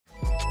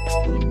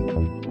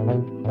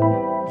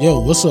Yo,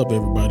 what's up,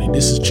 everybody?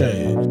 This is Chad.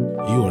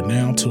 You are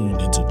now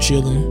tuned into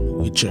Chilling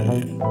with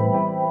Chad.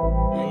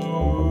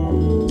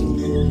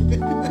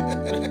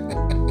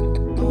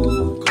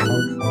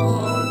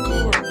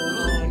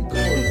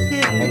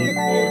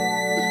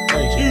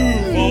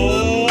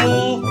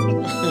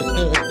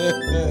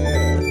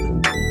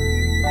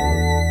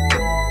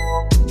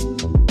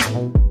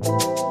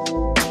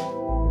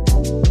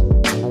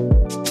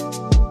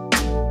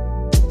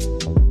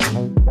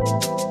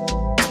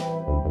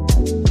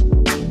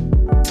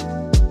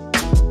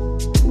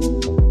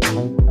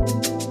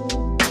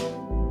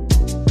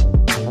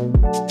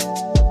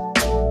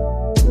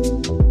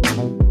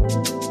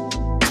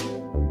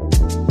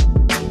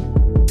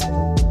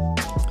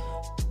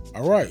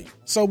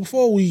 So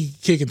before we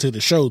kick into the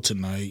show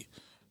tonight,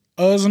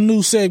 there's a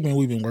new segment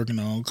we've been working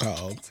on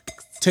called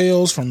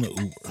Tales from the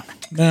Uber.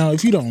 Now,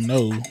 if you don't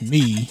know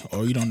me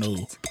or you don't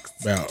know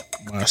about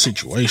my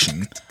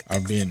situation,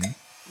 I've been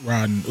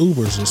riding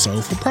Ubers or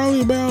so for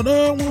probably about,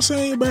 I want to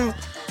say about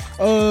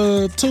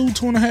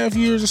 2.5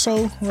 years or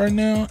so right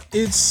now.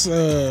 It's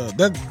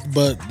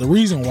but the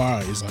reason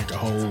why is like a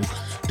whole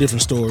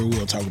different story.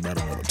 We'll talk about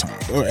it another time.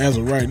 But as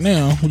of right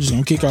now, we're just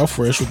going to kick off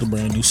fresh with a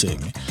brand new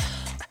segment.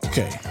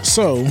 Okay,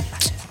 so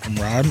I'm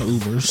riding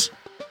Ubers.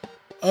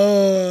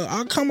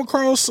 I come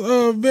across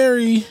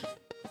very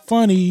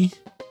funny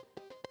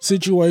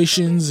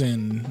situations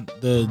and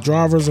the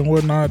drivers and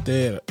whatnot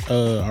that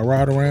I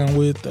ride around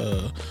with.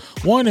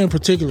 One in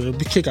particular,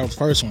 to kick out the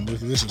first one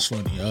because this is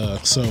funny.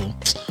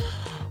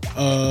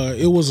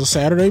 It was a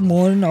Saturday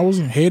morning. I was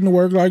heading to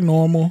work like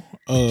normal.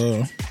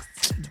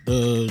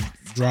 The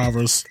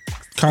drivers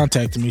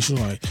contacted me. She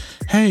was like,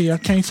 "Hey, I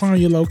can't find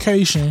your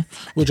location,"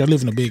 which I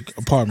live in a big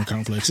apartment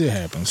complex. It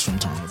happens from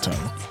time to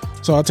time.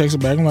 So I text her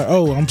back. I'm like,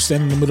 "Oh, I'm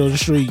standing in the middle of the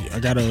street. I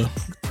got a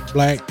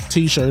black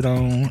t-shirt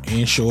on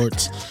and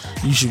shorts.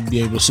 You should be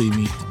able to see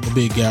me, the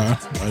big guy."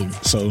 Like,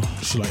 so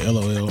she's like,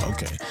 "LOL,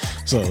 okay."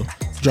 So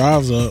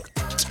drives up.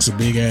 It's a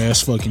big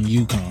ass fucking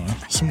Yukon.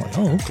 So I'm like,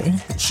 "Oh, okay."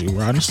 She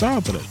riding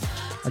style today.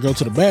 I go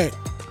to the back,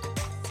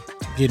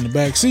 get in the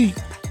back seat.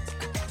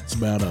 It's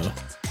about a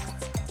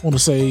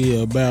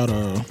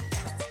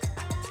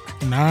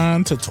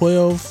 9 to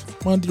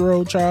 12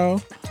 month-year-old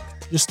child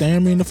just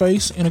staring me in the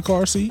face in a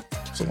car seat.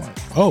 So I'm like,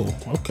 oh,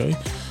 okay.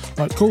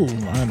 Like, cool.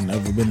 I had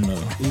never been in a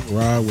Uber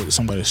ride with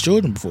somebody's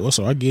children before.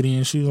 So I get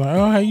in. She was like,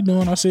 "Oh, how you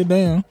doing?" I sit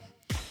down.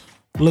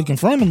 Look in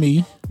front of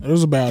me. There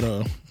was about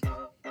I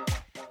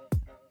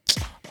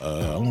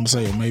want to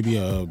say maybe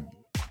a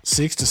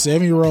 6 to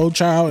 7 year old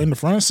child in the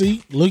front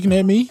seat looking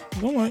at me.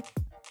 I'm like,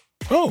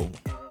 oh,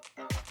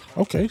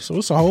 okay, so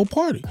it's a whole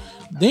party.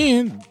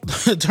 Then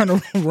turn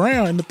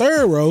around in the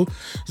third row,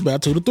 it's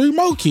about 2 to 3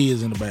 more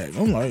kids in the back.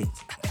 I'm like,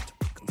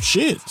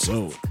 shit.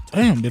 So,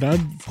 damn, did I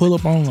pull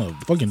up on a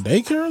fucking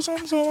daycare or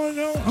something? So like,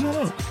 I don't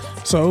know.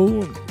 So,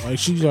 like,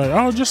 she's like,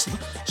 "Oh, just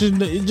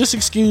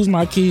excuse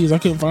my kids. I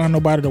couldn't find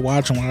nobody to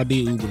watch them while I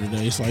did Uber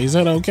today." It's like, "Is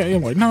that okay?"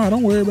 I'm like, "No,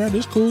 don't worry about it.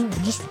 It's cool. I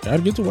just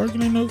gotta get to work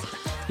and ain't no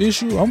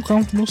issue. I'm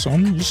comfortable, so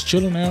I'm just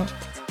chilling out,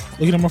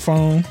 looking at my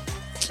phone."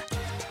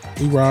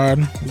 We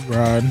ride.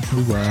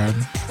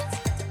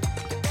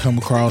 Come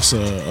across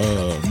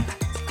the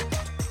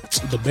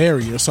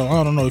barrier. So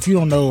I don't know if you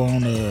don't know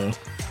on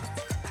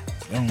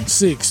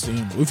 6th.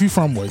 If you're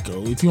from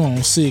Waco, if you're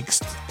on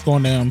 6th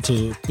going down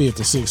to 5th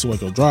or 6th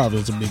Waco Drive,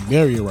 there's a big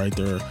barrier right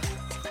there,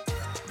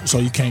 so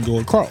you can't go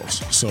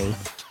across. So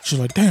she's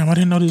like, "Damn, I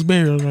didn't know this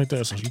barrier was right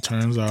there." So she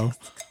turns off.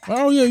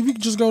 "Oh yeah, if you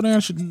can just go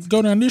down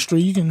this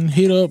street, you can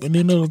hit up, and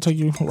then it'll take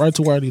you right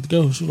to where I need to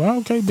go." She's like,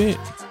 "Okay, bet."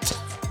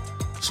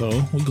 So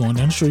we going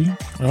down the street.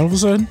 All of a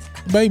sudden,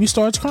 the baby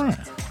starts crying.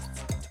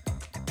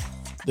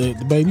 The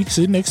baby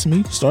sitting next to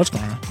me starts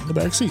crying in the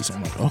back seat. So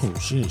I'm like, "Oh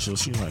shit." So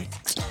she's like,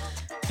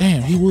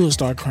 "Damn, he would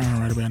start crying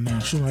right about now."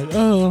 She's like,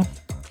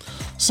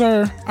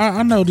 "Sir,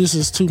 I know this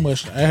is too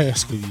much to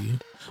ask of you,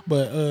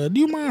 but do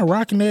you mind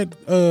rocking that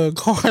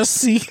car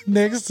seat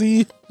next to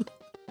you?"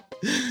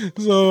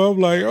 So I'm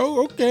like,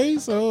 "Oh, okay."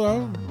 So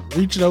I'm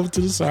reaching over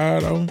to the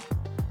side. I'm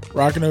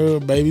rocking her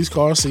baby's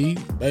car seat.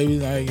 Baby,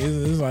 like,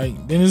 it's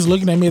like, then it's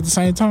looking at me at the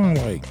same time,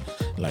 like,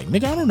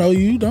 "Nigga, I don't know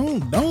you.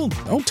 Don't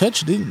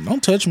touch it.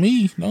 Don't touch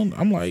me."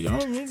 I'm like,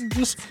 I'm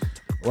just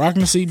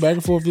rocking the seat back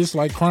and forth, just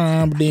like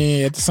crying. But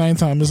then at the same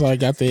time, it's like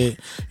got that,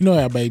 you know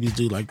how babies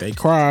do, like they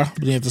cry,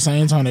 but then at the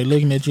same time they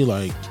looking at you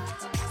like.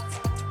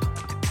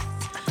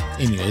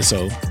 Anyway,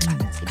 so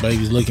the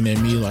baby's looking at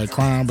me like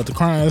crying, but the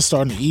crying is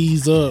starting to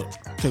ease up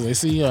because they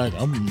see like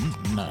I'm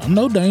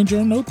no danger,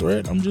 I'm no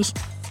threat. I'm just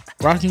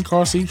rocking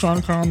car seat, trying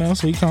to calm down.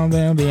 So he calmed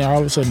down. Then all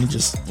of a sudden, he's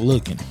just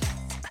looking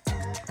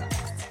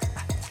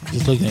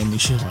at me.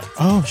 She's like,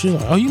 "Oh,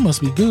 you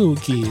must be good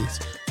with kids."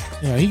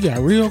 Yeah, he got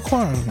real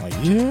quiet. I'm like,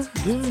 yeah,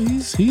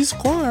 he's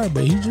quiet,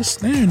 but he's just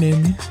staring at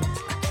me.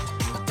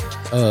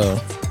 So,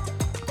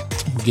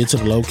 we get to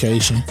the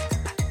location,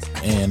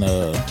 and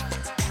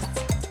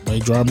they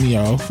drop me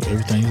off.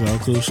 Everything's all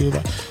cool. She was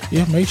like,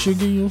 "Yeah, make sure you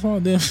get your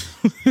phone." Then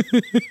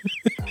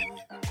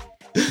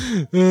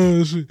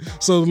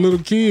So the little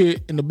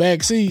kid in the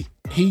back seat,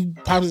 he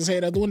pops his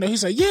head out the window. He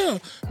said, "Yeah,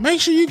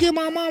 make sure you give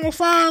my mom a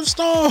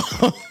 5-star."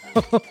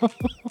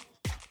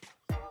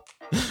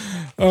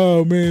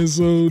 Oh man,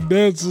 so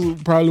that's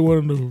probably one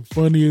of the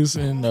funniest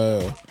and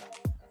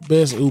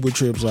best Uber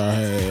trips I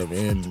have.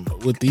 And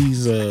with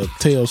these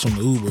tales from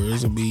the Uber,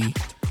 it's gonna be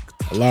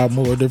a lot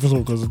more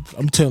different because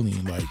I'm telling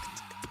you, like,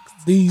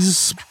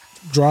 these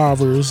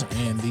drivers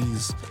and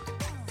these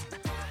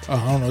I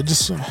don't know,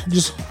 just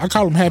I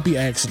call them happy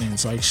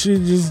accidents. Like,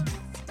 shit just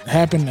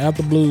happened out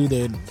the blue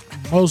that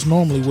most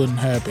normally wouldn't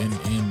happen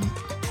in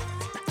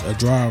a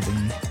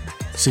driving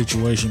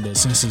situation, but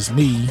since it's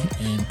me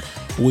and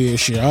weird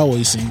shit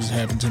always seems to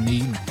happen to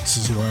me, this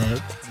is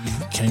why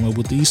I came up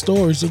with these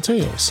stories to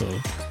tell. So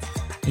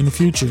in the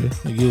future,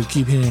 you'll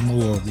keep hearing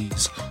more of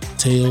these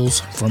tales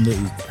from the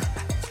Uber.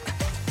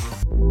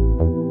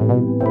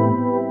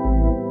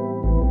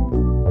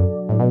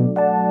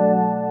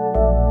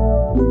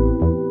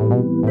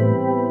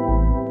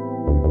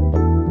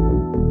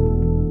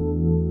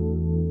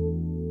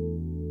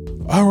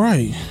 All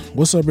right,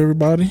 what's up,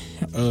 everybody?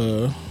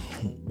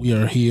 We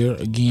are here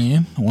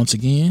again, once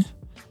again,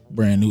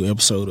 brand new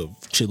episode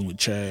of Chilling with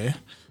Chad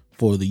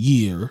for the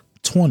year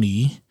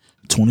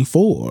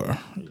 2024.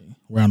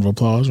 Round of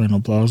applause.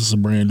 It's a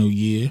brand new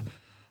year,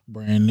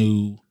 brand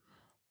new.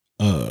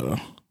 I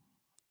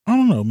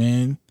don't know,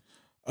 man.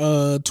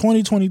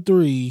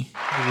 2023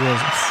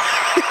 was.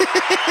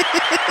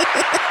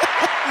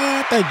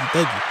 Thank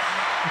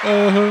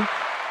you.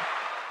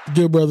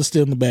 Good brother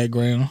still in the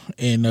background,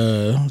 and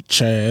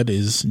Chad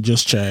is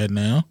just Chad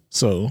now,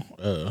 so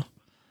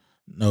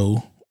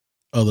no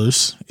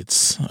others.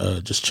 It's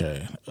just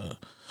Chad.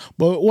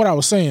 But what I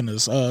was saying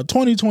is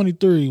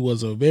 2023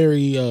 was a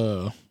very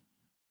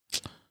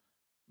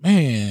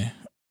man,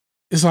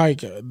 it's like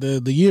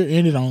the year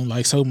ended on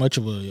like so much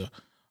of a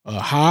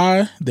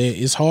high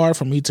that it's hard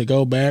for me to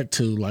go back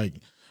to like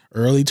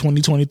early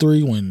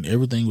 2023 when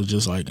everything was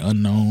just like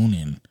unknown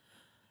and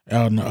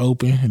out in the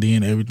open, and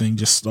then everything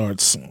just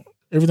starts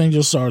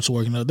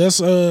working out. That's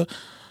I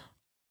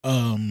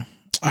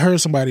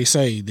heard somebody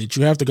say that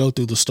you have to go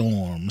through the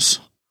storms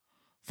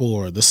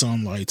for the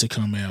sunlight to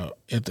come out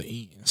at the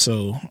end.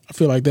 So I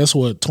feel like that's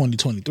what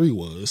 2023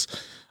 was.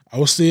 I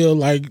was still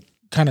like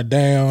kind of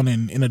down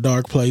and in a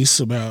dark place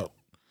about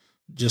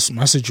just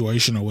my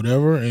situation or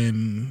whatever,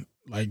 and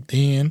like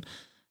then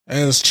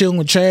as Chilling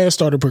with Chad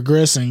started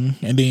progressing,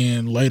 and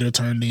then later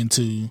turned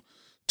into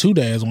Two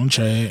Dads on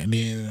Chad, and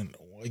then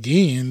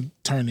again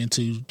turned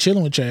into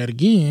Chilling with Chad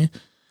again.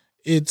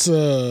 It's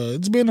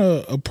been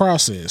a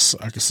process,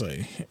 I could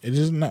say. It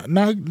is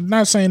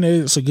not saying that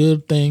it's a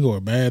good thing or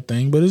a bad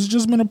thing, but it's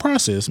just been a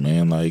process,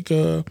 man. Like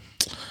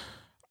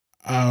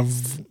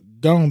I've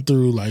gone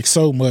through like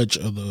so much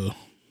of I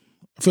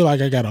feel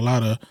like I got a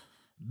lot of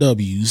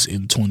W's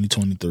in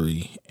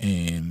 2023,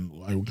 and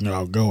like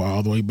I'll go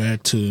all the way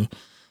back to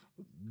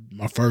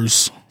my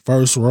first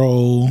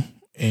role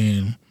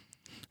and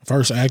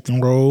first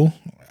acting role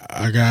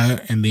I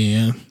got, and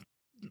then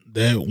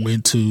that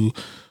went to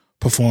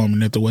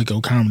performing at the Waco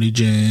Comedy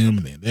Jam,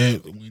 and then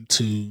that went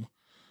to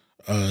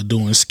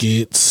doing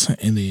skits,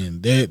 and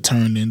then that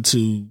turned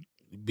into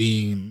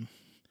being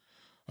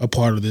a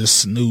part of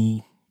this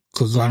new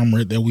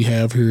conglomerate that we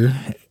have here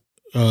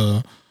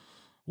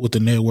with the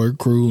network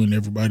crew and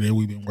everybody that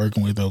we've been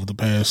working with over the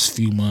past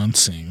few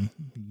months, and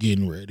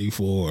getting ready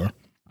for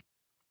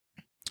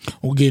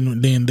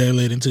then that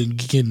led into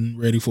getting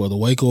ready for the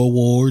Waco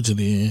Awards, and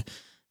then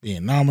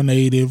being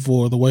nominated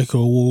for the Waco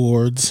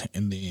Awards,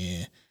 and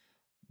then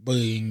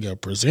being a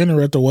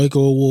presenter at the Waco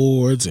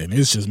Awards. And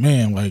it's just,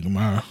 man, like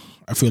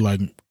I feel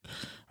like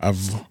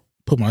I've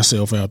put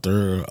myself out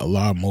there a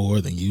lot more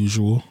than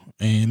usual,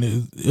 and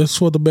it's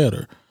for the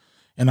better,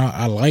 and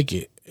I like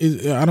it.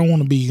 I don't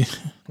want to be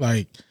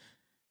like,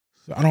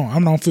 I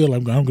don't feel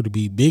like I'm going to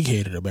be big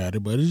headed about it,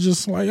 but it's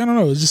just like, I don't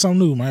know, it's just something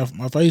new. My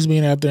face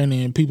being out there, and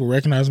then people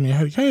recognize me.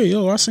 Like, hey,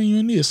 yo, I seen you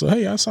in this. So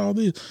hey, I saw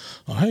this.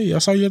 Or hey, I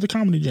saw you at the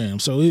Comedy Jam.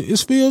 So it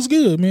feels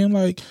good, man.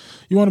 Like,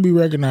 you want to be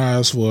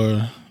recognized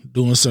for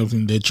doing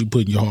something that you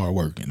put your hard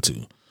work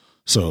into.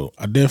 So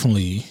I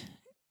definitely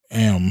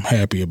am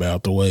happy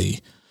about the way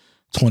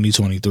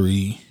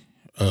 2023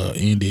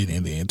 ended,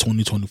 and then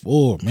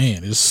 2024,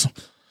 man, it's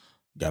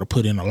got to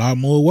put in a lot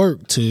more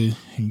work to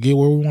get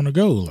where we want to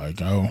go.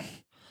 Like,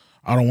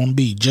 I don't want to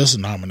be just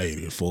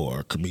nominated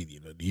for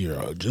Comedian of the Year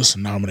or just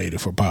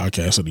nominated for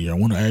Podcast of the Year. I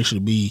want to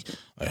actually be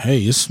like,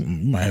 hey, we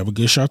might have a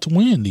good shot to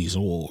win these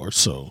awards.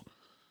 So,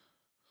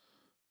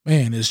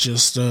 man, it's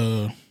just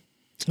this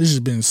has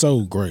been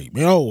so great.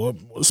 Oh,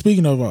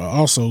 speaking of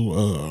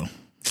also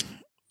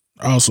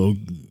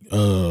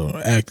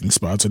acting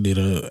spots, I did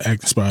a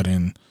acting spot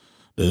in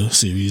the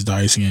series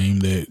Dice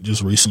Game that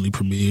just recently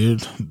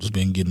premiered. Just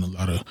been getting a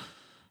lot of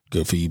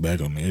good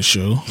feedback on that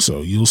show,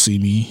 so you'll see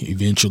me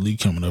eventually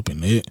coming up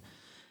in it.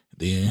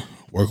 Then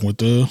working with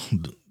the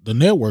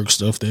network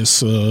stuff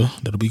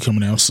that'll be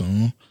coming out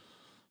soon.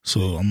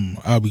 So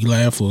I'll be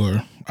glad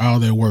for all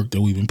that work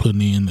that we've been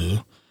putting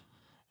in.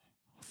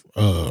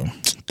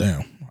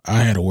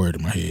 I had a word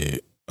in my head.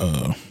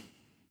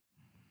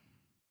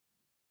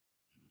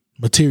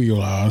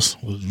 materialize.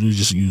 We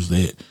just use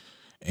that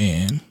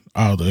and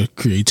all the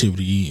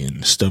creativity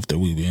and stuff that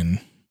we've been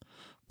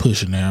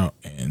pushing out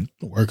and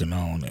working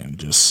on, and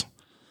just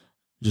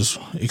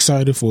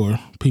excited for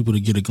people to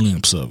get a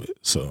glimpse of it.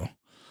 So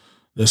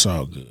that's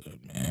all good,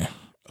 man.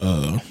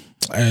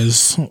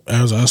 As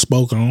I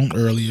spoke on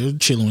earlier,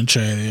 Chillin' with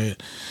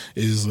Chad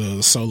is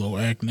a solo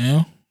act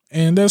now,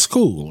 and that's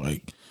cool.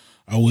 Like,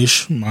 I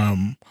wish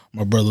my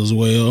brothers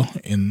well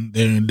in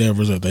their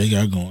endeavors that they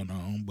got going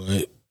on,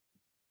 but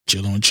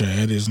Chillin' with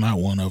Chad is not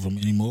one of them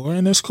anymore,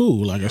 and that's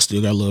cool. Like, I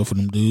still got love for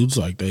them dudes.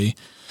 Like, I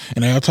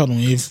told them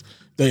if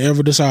they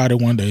ever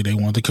decided one day they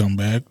want to come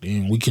back,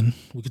 then we can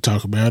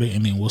talk about it,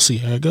 and then we'll see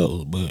how it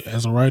goes. But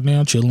as of right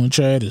now, Chillin' with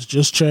Chad is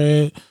just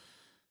Chad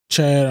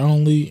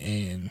only,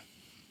 and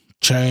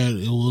Chad,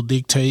 it will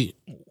dictate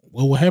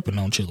what will happen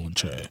on Chillin' with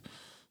Chad.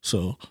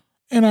 So,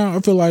 and I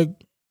feel like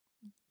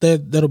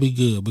that'll be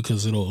good,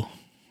 because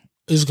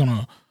it's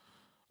gonna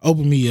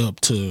open me up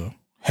to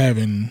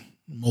having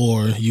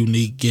more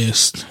unique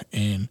guests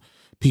and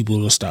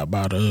people to stop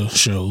by the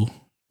show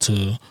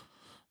to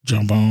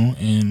jump on,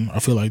 and I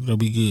feel like that'll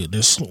be good.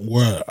 That's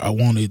where I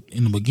wanted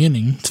in the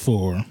beginning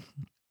for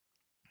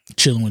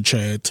Chillin' with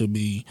Chad to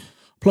be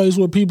a place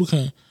where people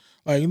can,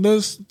 like,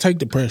 let's take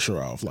the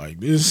pressure off. Like,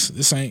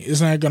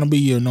 it's not gonna be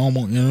your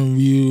normal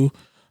interview.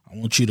 I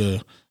want you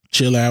to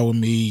chill out with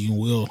me, and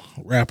we'll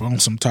rap on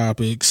some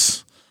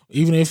topics.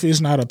 Even if it's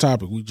not a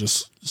topic, we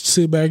just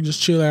sit back,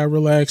 just chill out,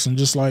 relax, and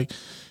just like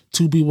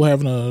two people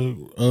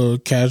having a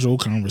casual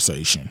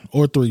conversation,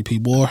 or three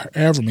people, or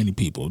however many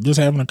people, just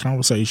having a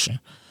conversation,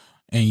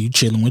 and you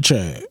chilling with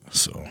Chad.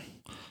 So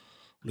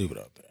leave it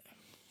out there.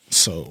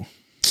 So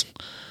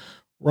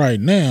right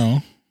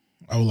now,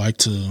 I would like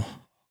to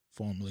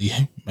formally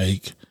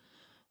make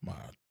my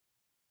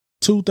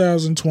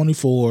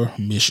 2024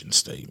 mission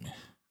statement.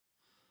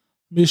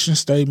 Mission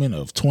statement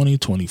of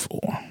 2024.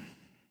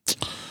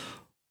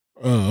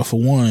 For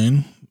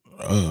one,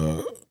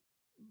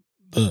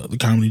 the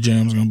Comedy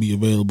Jam is going to be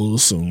available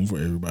soon for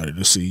everybody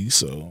to see,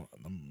 so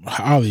I'm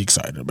highly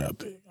excited about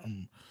that.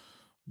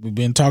 We've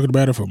been talking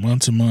about it for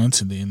months and months,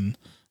 and then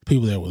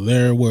people that were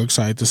there were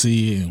excited to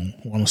see it and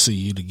want to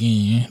see it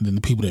again. Then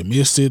the people that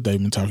missed it,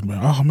 they've been talking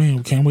about, oh man,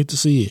 we can't wait to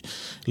see it.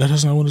 Let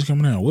us know when it's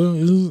coming out. Well,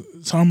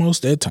 it's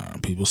almost that time,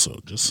 people. So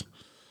just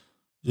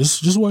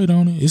wait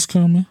on it. It's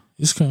coming.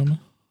 It's coming.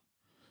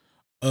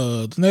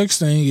 The next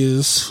thing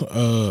is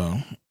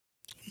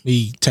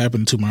me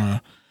tapping into my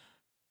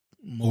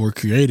more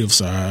creative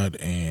side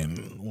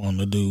and wanting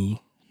to do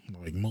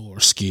like more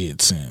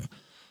skits and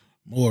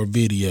more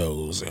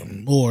videos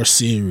and more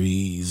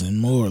series and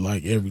more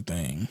like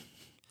everything.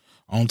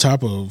 On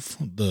top of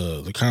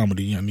the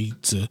comedy,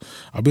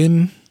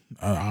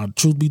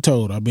 truth be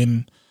told, I've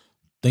been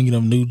thinking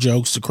of new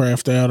jokes to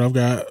craft out. I've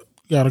got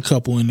a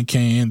couple in the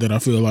can that I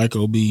feel like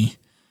will be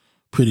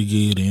pretty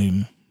good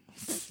and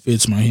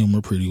fits my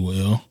humor pretty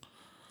well.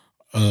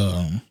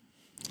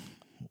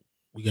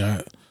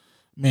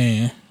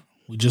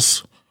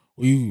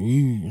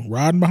 We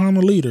riding behind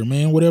the leader,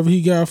 man. Whatever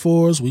he got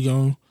for us, we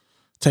gonna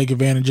take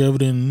advantage of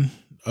it and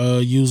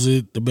use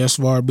it the best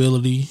of our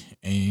ability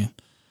and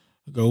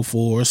go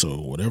for it. So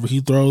whatever he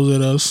throws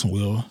at us,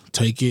 we'll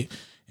take it,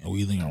 and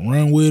we either gonna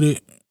run with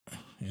it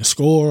and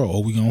score,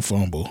 or we gonna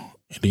fumble.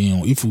 And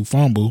then if we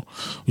fumble,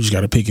 we just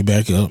gotta pick it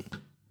back up,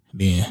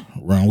 then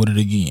run with it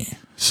again.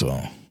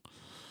 So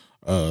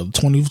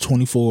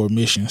 2024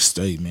 mission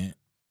statement.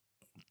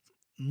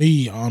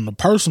 Me, on the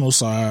personal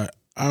side,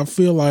 I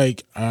feel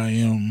like I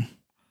am,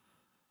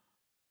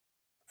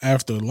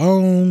 after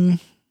long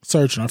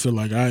searching, I feel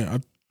like I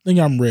think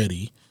I'm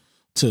ready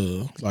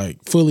to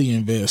like fully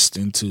invest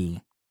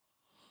into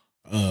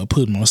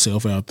putting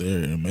myself out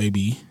there and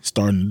maybe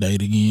starting to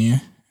date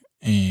again.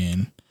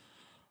 And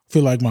I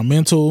feel like my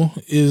mental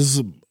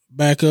is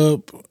back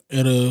up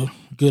at a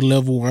good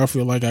level where I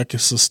feel like I can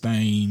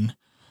sustain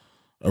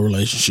a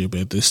relationship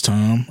at this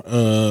time.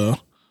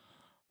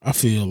 I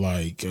feel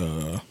like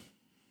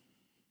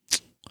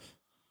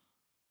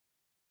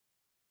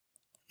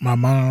my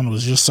mind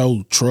was just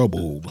so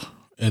troubled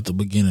at the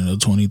beginning of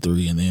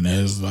 23, and then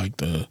as like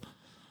the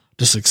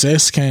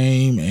success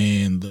came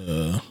and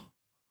the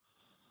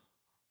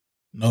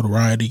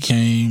notoriety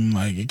came,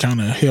 like it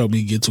kind of helped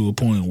me get to a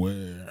point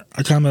where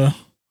I kind of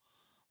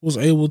was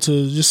able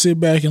to just sit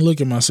back and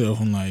look at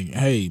myself and like,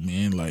 hey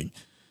man, like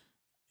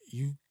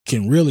you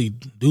can really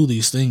do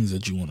these things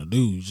that you want to do.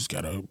 You just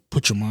gotta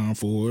put your mind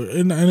forward.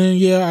 And then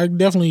yeah, I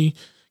definitely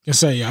can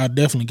say I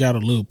definitely got a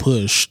little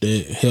push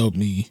that helped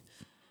me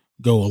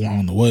go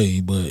along the way.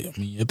 But I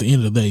mean, at the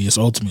end of the day, it's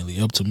ultimately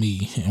up to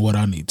me and what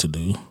I need to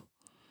do.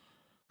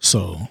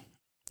 So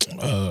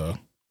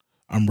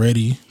I'm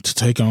ready to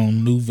take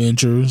on new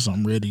ventures.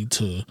 I'm ready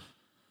to,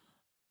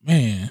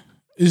 man,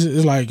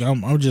 it's like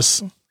I'm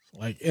just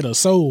like at a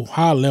so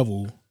high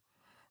level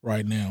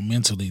right now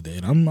mentally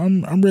that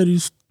I'm ready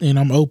and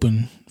I'm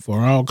open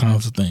for all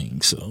kinds of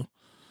things. So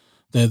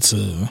that's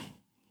I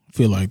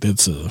feel like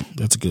that's a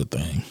good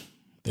thing.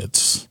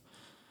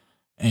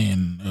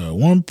 And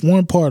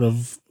one part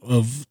of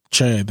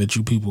Chad that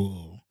you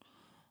people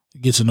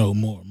get to know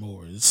more and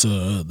more. It's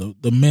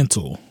the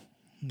mental.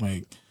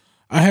 Like,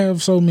 I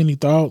have so many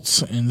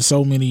thoughts and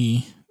so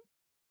many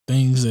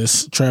things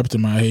that's trapped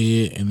in my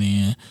head, and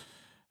then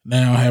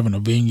now having a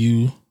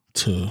venue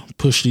to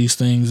push these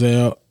things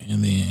out,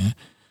 and then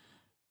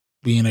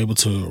being able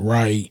to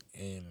write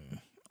and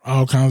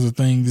all kinds of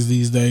things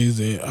these days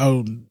that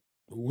I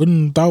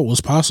wouldn't have thought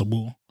was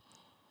possible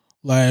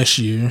last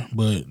year,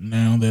 but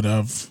now that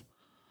I've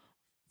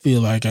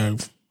feel like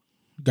I've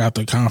got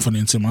the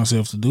confidence in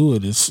myself to do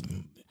it,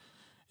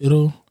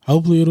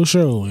 hopefully it'll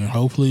show, and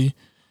hopefully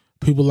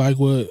people like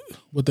what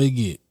they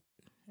get,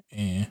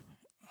 and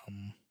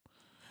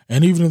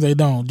even if they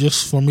don't,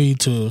 just for me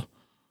to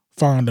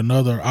find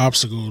another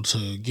obstacle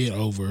to get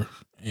over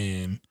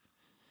and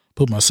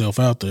put myself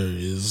out there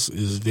is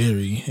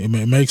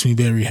it makes me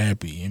very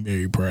happy and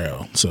very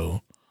proud.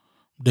 So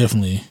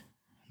definitely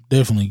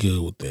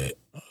good with that.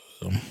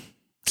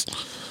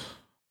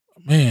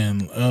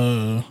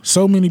 Man,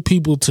 so many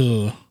people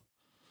to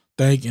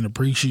thank and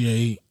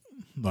appreciate.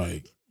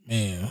 Like,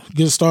 man,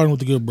 starting with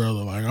the good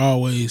brother. Like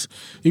always,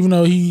 even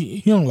though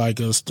he don't like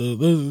us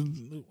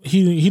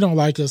he don't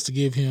like us to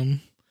give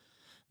him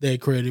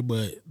that credit,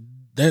 but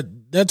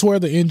that's where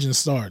the engine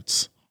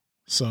starts.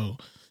 So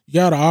you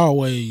gotta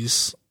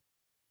always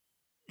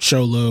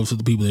show love to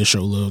the people that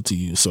show love to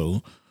you.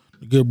 So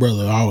the good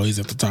brother always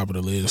at the top of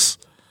the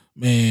list.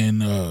 Man,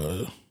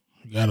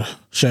 gotta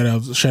shout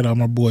out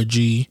my boy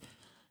G.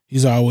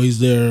 He's always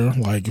there.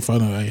 Like if I'm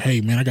like, hey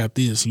man, I got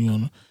this, you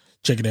wanna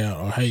check it out?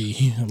 Or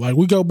hey, like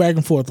we go back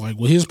and forth. Like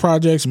with his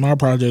projects and my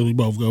project, we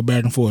both go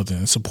back and forth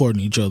and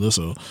supporting each other.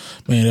 So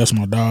man, that's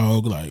my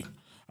dog. Like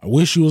I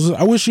wish he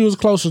was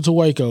closer to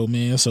Waco,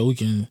 man, so we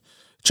can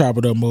chop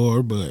it up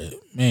more. But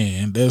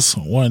man, that's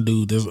one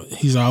dude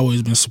he's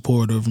always been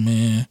supportive,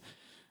 man.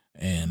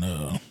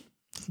 And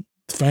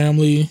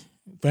family's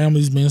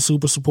been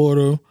super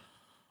supportive.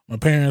 My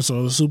parents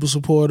are super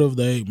supportive.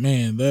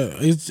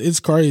 It's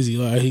crazy.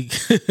 Like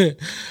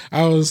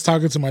I was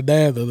talking to my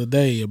dad the other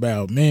day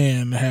about,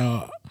 man,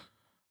 how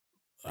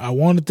I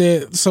wanted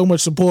that so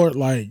much support,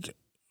 like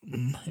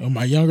in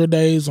my younger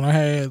days when I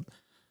had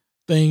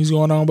things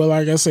going on. But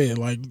like I said,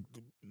 like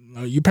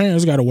your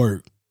parents got to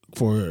work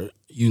for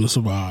you to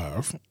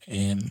survive,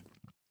 and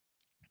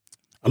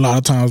a lot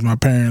of times my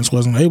parents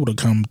wasn't able to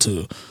come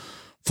to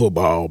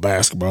football,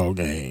 basketball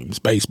games,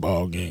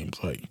 baseball games,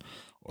 like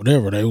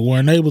whatever. They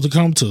weren't able to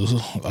come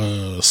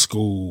to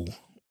school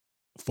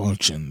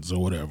functions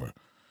or whatever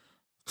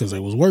because they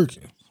was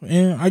working.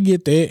 And I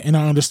get that, and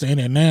I understand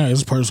that now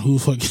as a person who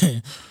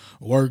fucking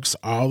works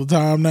all the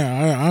time now.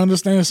 I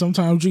understand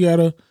sometimes you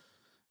gotta,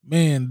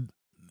 man,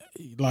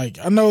 like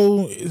I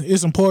know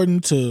it's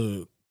important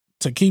to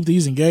keep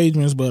these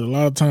engagements, but a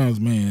lot of times,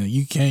 man,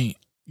 you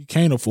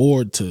can't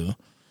afford to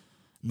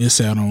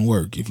miss out on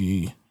work. If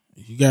you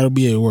gotta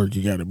be at work,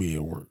 you gotta be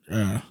at work.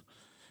 And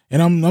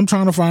I'm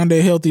trying to find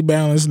that healthy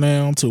balance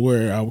now to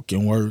where I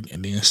can work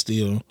and then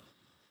still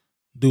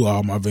do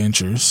all my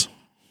ventures.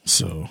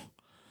 So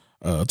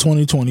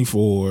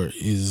 2024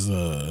 is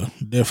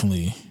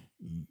definitely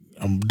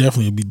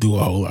be doing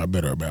a whole lot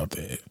better about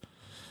that.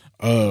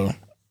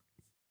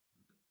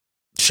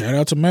 Shout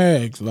out to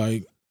Mags.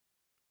 Like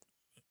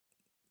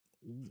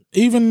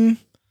even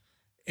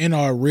in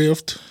our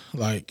rift,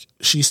 like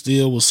she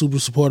still was super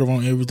supportive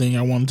on everything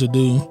I wanted to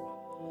do.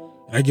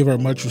 I give her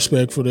much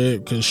respect for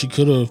that because she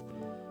could have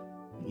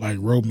like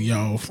wrote me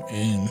off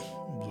and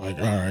like,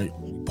 all right,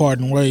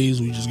 parting ways,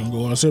 we just gonna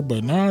go our separate.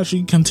 But nah,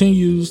 she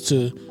continues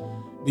to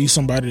be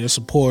somebody that's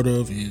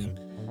supportive and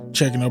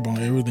checking up on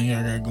everything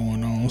I got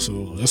going on.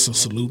 So that's a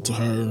salute to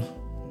her.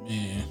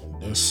 Man,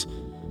 that's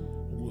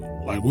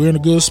like we're in a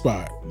good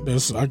spot.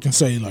 That's I can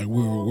say like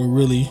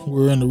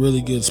we're in a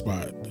really good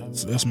spot.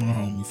 That's my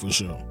homie for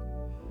sure.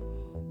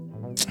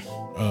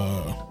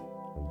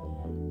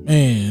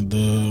 Man,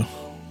 the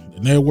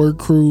network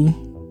crew,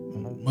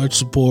 much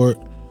support,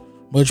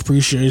 much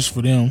appreciation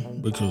for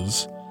them,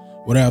 because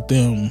without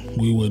them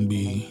we wouldn't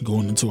be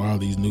going into all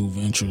these new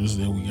ventures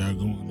that we got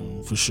going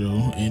on for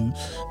sure. And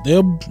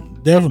they'll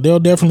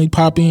definitely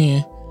pop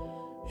in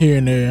here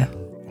and there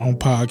on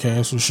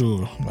podcasts for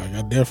sure. Like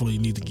I definitely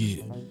need to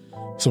get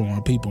some of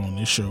my people on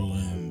this show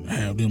and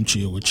have them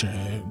chill with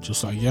Chad,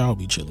 just like y'all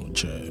be chilling with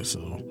Chad. So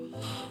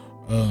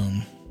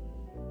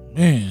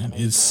man,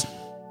 it's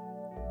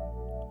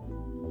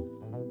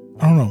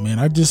I don't know, man.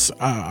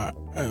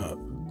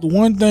 The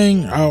one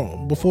thing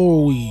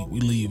before we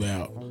leave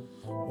out,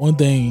 one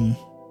thing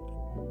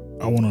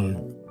I want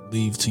to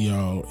leave to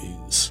y'all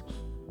is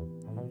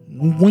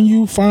when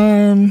you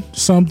find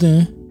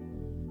something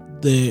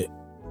that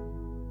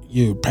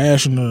you're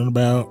passionate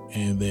about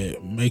and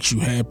that makes you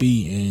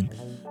happy and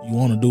you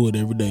want to do it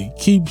every day,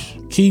 keep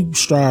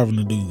striving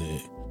to do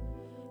that.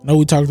 I know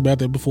we talked about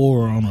that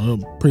before on a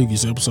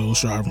previous episode,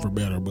 striving for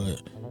better,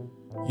 but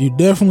you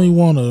definitely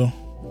want to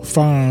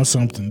find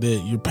something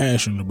that you're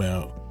passionate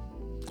about.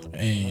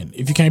 And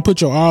if you can't put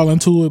your all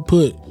into it,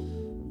 put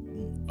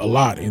a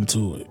lot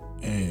into it,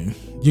 and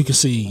you can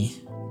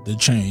see the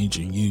change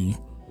in you,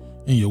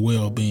 in your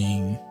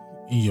well-being,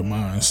 in your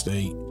mind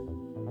state.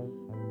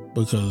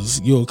 because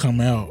you'll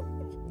come out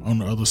on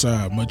the other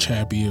side much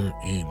happier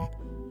and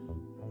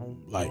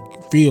like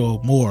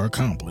feel more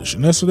accomplished.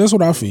 And that's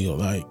what I feel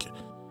like.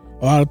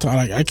 A lot of time,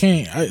 like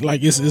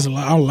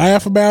I'll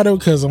laugh about it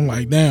because I'm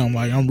like, damn,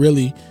 like I'm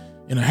really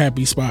in a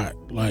happy spot.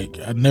 Like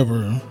I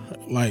never,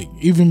 like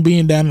even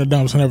being down in the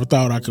dumps, I never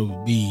thought I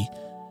could be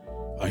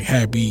like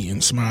happy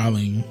and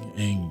smiling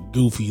and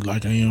goofy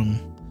like I am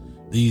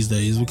these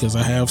days, because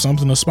I have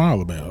something to smile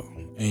about.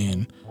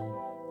 And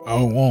I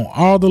want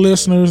all the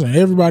listeners and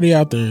everybody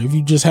out there, if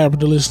you just happen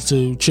to listen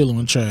to Chillin'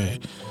 with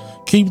Chad,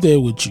 keep that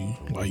with you.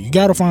 Like you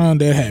gotta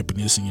find that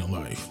happiness in your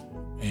life.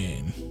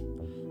 And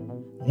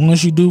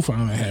once you do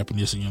find that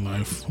happiness in your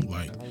life,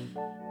 like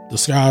the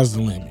sky's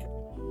the limit.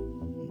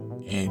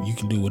 And you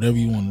can do whatever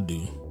you want to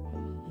do.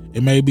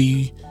 It may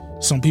be,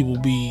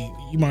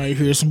 you might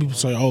hear some people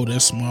say, oh,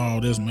 that's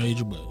small, that's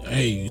major, but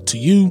hey, to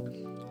you,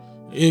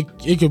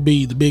 it could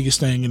be the biggest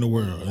thing in the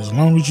world. As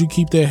long as you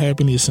keep that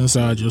happiness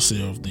inside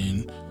yourself,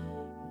 then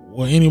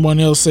what anyone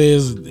else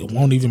says, it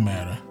won't even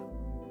matter.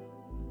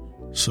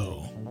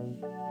 So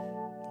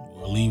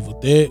we'll leave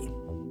with that.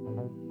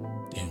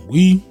 Then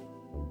we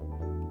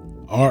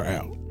are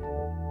out.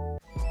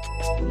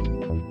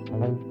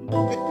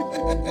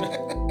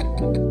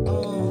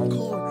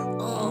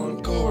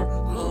 Encore.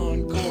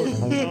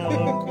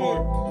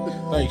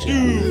 Thank you.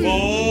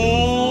 Duval.